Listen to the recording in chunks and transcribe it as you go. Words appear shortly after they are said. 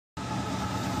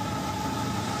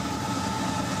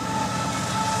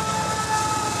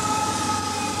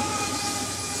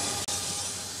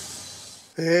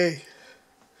Hey,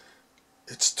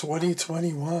 it's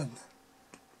 2021.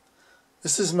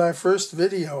 This is my first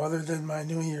video other than my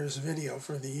New Year's video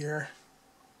for the year.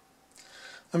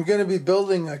 I'm going to be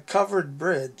building a covered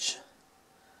bridge.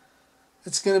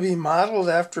 It's going to be modeled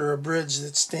after a bridge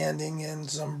that's standing in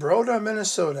Zumbrota,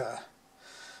 Minnesota.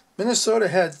 Minnesota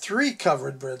had 3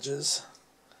 covered bridges.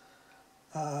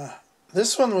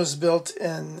 This one was built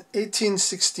in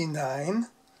 1869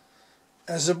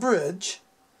 as a bridge.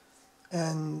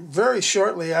 And very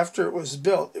shortly after it was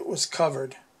built, it was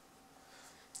covered.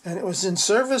 And it was in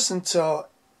service until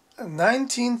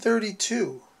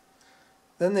 1932.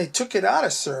 Then they took it out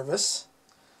of service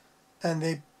and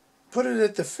they put it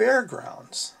at the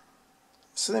fairgrounds.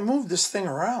 So they moved this thing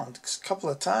around a couple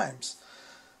of times.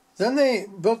 Then they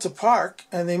built a park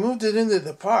and they moved it into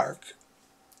the park.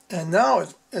 And now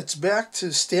it's back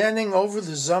to standing over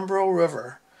the Zumbro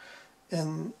River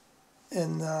in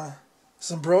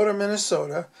Zumbrota,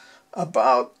 Minnesota,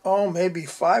 about, maybe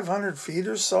 500 feet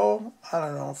or so, I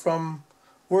don't know, from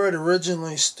where it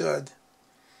originally stood.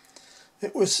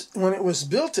 When it was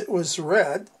built, it was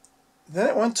red, then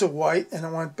it went to white, and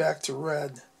it went back to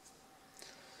red.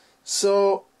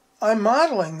 So I'm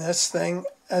modeling this thing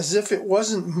as if it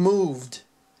wasn't moved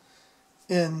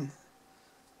in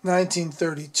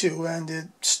 1932, and it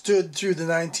stood through the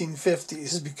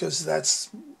 1950s, because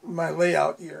that's my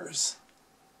layout years.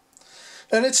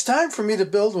 And it's time for me to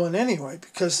build one anyway,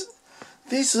 because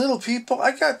these little people,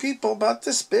 I got people about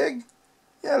this big.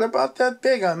 Yeah, they're about that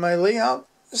big on my layout,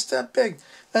 just that big.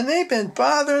 And they've been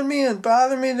bothering me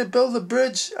to build a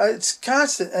bridge. It's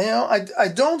constant. I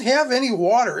don't have any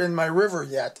water in my river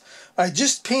yet. I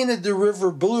just painted the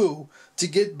river blue to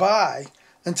get by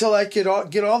until I could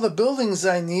get all the buildings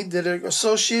I need that are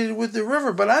associated with the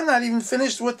river. But I'm not even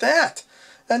finished with that.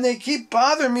 And they keep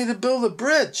bothering me to build a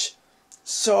bridge.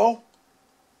 So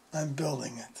I'm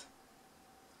building it.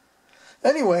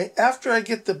 Anyway, after I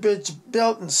get the bridge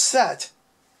built and set,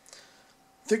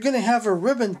 they're going to have a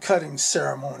ribbon cutting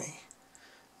ceremony.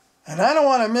 And I don't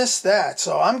want to miss that,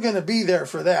 so I'm going to be there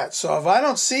for that. So if I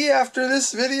don't see you after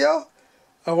this video,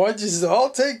 I want you to all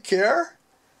take care,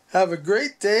 have a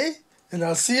great day, and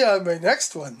I'll see you on my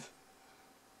next one.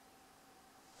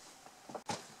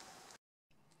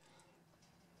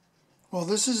 Well,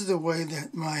 this is the way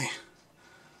that my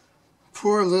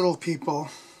poor little people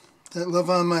that live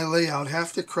on my layout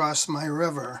have to cross my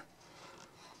river.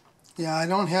 Yeah, I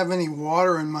don't have any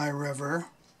water in my river.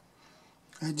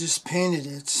 I just painted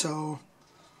it, so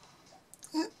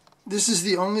this is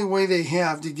the only way they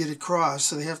have to get across.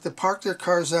 So they have to park their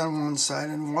cars on one side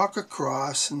and walk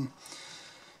across. And,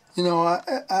 you know,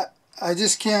 I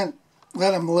just can't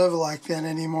let them live like that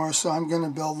anymore, so I'm going to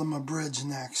build them a bridge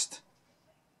next.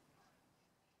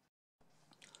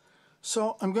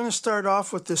 So I'm going to start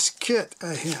off with this kit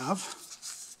I have.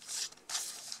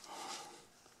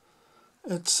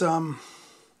 It's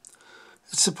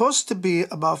supposed to be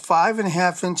about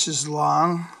 5.5 inches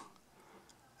long,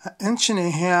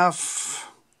 1.5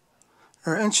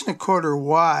 or 1.25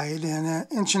 wide, and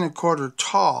 1.25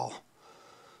 tall.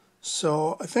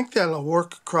 So I think that'll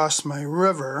work across my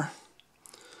river.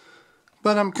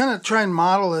 But I'm going to try and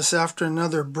model this after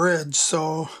another bridge,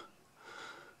 so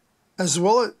as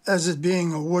well as it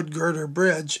being a wood girder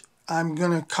bridge, I'm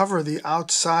going to cover the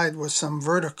outside with some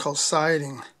vertical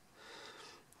siding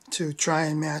to try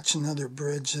and match another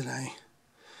bridge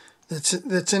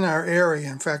that's in our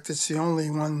area. In fact, it's the only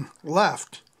one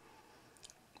left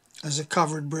as a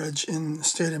covered bridge in the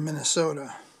state of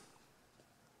Minnesota.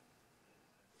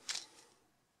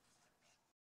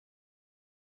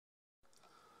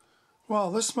 Well,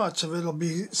 this much of it will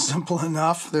be simple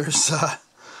enough. There's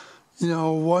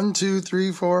 1, 2,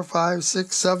 3, 4, 5,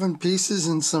 6, 7 pieces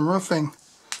and some roofing.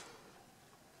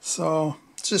 So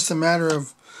it's just a matter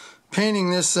of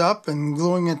painting this up and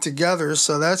gluing it together,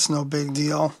 so that's no big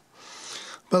deal.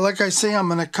 But like I say, I'm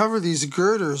going to cover these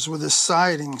girders with a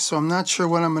siding, so I'm not sure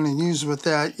what I'm going to use with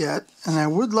that yet. And I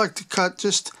would like to cut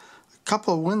just a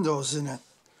couple of windows in it.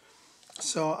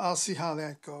 So I'll see how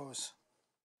that goes.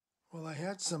 Well, I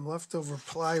had some leftover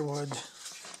plywood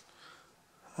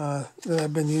that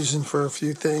I've been using for a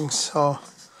few things, so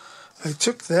I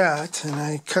took that and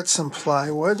I cut some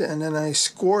plywood and then I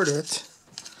scored it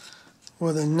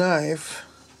with a knife,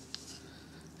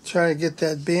 try to get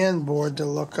that band board to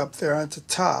look up there at the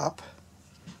top,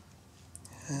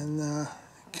 and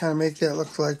kind of make that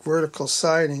look like vertical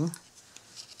siding.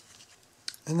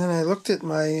 And then I looked at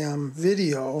my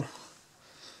video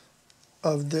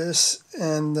of this,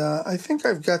 and I think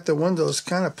I've got the windows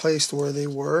kind of placed where they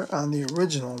were on the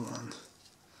original one.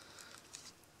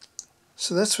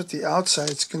 So that's what the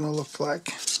outside's going to look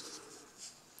like.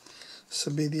 This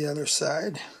will be the other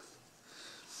side.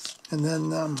 And then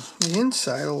the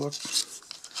inside will look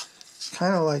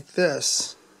kind of like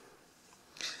this.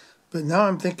 But now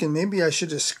I'm thinking maybe I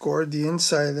should have scored the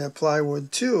inside of that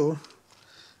plywood too.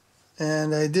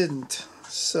 And I didn't.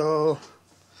 So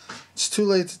it's too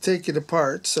late to take it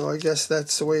apart. So I guess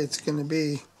that's the way it's going to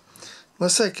be.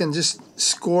 Unless I can just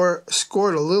score it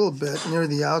a little bit near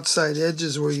the outside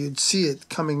edges where you'd see it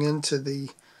coming into the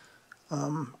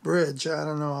bridge. I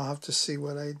don't know. I'll have to see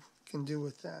what I can do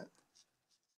with that.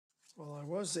 Well, I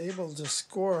was able to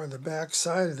score the back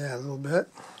side of that a little bit.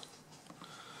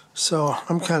 So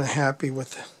I'm kind of happy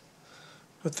with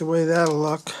the way that'll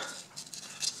look.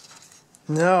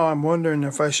 Now I'm wondering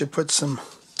if I should put some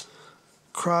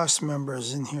cross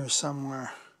members in here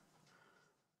somewhere.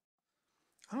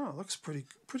 I don't know, it looks pretty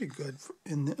good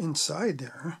in the inside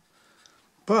there.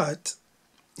 But,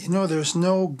 you know, there's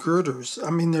no girders. I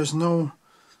mean, there's no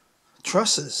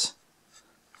trusses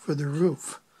for the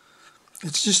roof.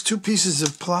 It's just 2 pieces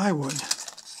of plywood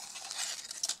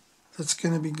that's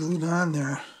going to be glued on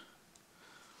there.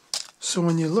 So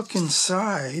when you look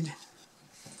inside,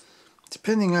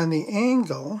 depending on the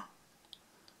angle,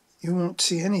 you won't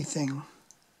see anything.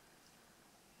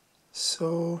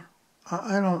 So,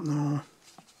 I don't know.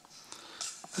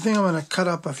 I think I'm going to cut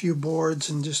up a few boards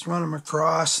and just run them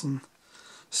across and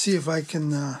see if I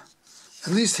can at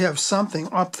least have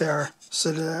something up there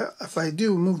so that if I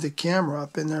do move the camera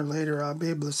up in there later, I'll be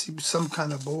able to see some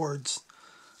kind of boards.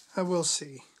 I will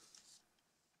see.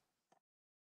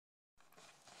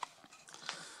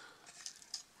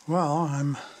 Well,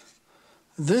 I'm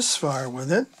this far with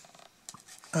it.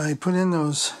 I put in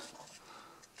those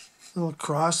little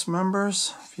cross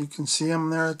members, if you can see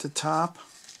them there at the top.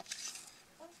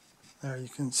 There you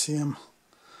can see them.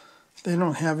 They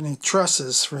don't have any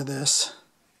trusses for this.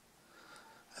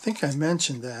 I think I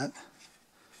mentioned that.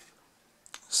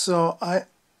 So I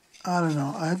don't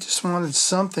know. I just wanted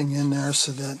something in there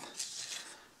so that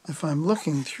if I'm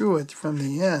looking through it from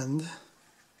the end,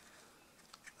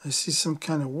 I see some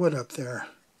kind of wood up there.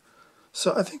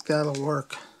 So I think that'll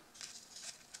work.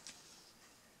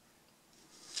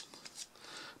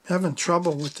 I'm having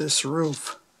trouble with this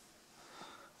roof.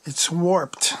 It's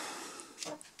warped.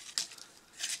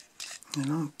 I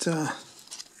don't know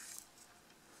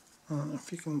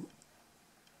if you can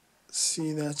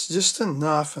see that. It's just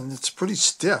enough, and it's pretty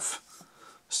stiff.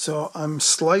 So I'm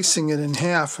slicing it in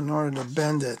half in order to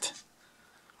bend it.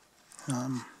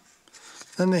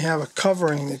 Then they have a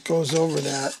covering that goes over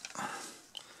that.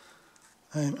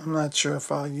 I'm not sure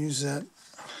if I'll use that.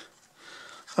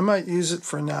 I might use it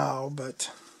for now,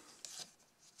 but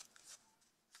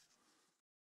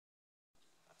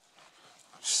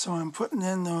so I'm putting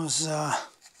in those, oh,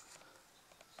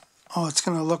 it's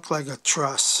going to look like a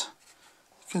truss.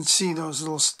 You can see those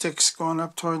little sticks going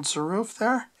up towards the roof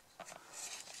there.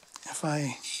 If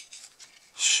I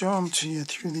show them to you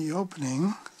through the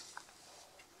opening,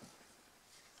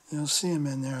 you'll see them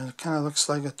in there. It kind of looks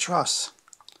like a truss.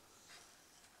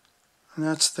 And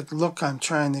that's the look I'm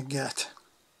trying to get.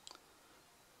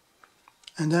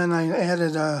 And then I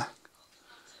added a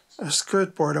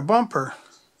skirt board, a bumper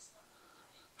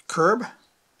curb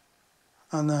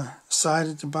on the side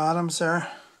at the bottoms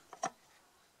there,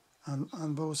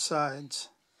 on both sides.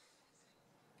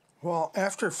 Well,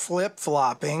 after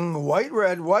flip-flopping, white,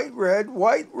 red, white, red,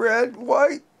 white, red,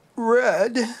 white,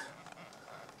 red,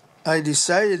 I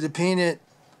decided to paint it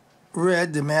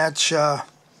red to match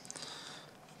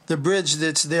the bridge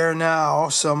that's there now.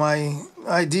 So my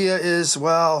idea is,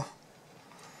 well,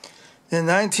 in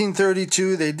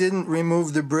 1932, they didn't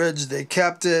remove the bridge. They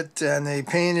kept it, and they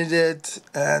painted it,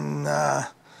 and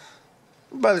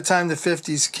by the time the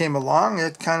 50s came along,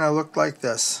 it kind of looked like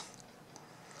this.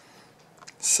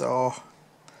 So,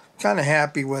 kind of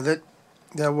happy with it.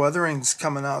 The weathering's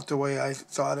coming out the way I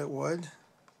thought it would.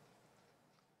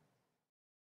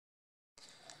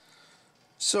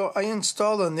 So, I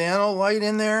installed a nano light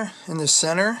in there, in the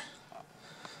center,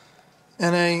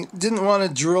 and I didn't want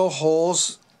to drill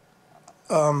holes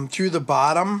through the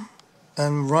bottom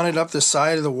and run it up the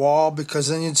side of the wall, because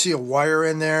then you'd see a wire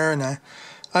in there, and I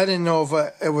didn't know if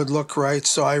it would look right.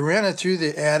 So I ran it through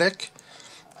the attic,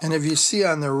 and if you see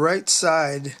on the right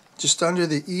side, just under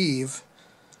the eave,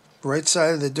 right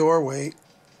side of the doorway,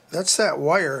 that's that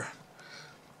wire.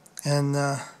 And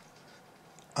I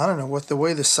don't know what the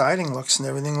way the siding looks and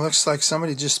everything looks like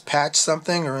somebody just patched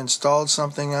something or installed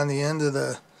something on the end of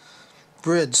the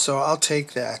bridge. So I'll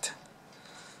take that.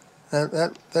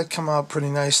 That come out pretty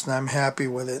nice, and I'm happy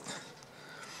with it.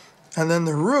 And then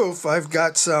the roof, I've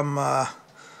got some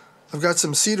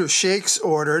cedar shakes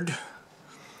ordered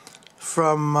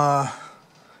from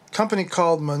company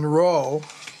called Monroe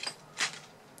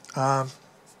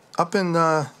up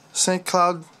in St.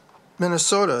 Cloud,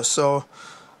 Minnesota. So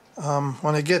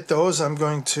when I get those, I'm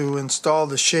going to install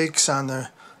the shakes on the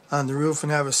roof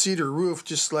and have a cedar roof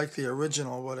just like the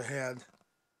original would have had.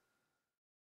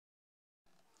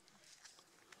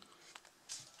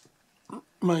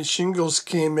 My shingles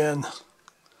came in,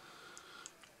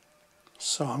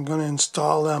 so I'm going to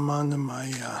install them onto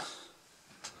my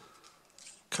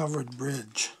covered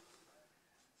bridge.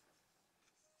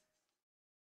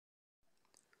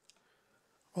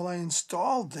 Well, I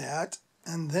installed that,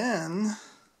 and then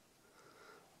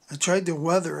I tried to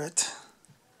weather it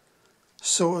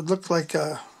so it looked like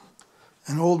an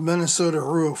old Minnesota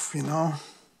roof, you know.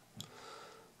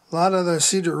 A lot of the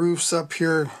cedar roofs up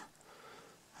here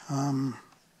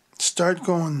start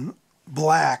going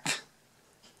black.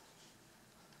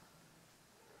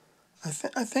 I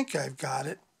think I've got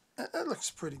it. That looks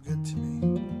pretty good to me.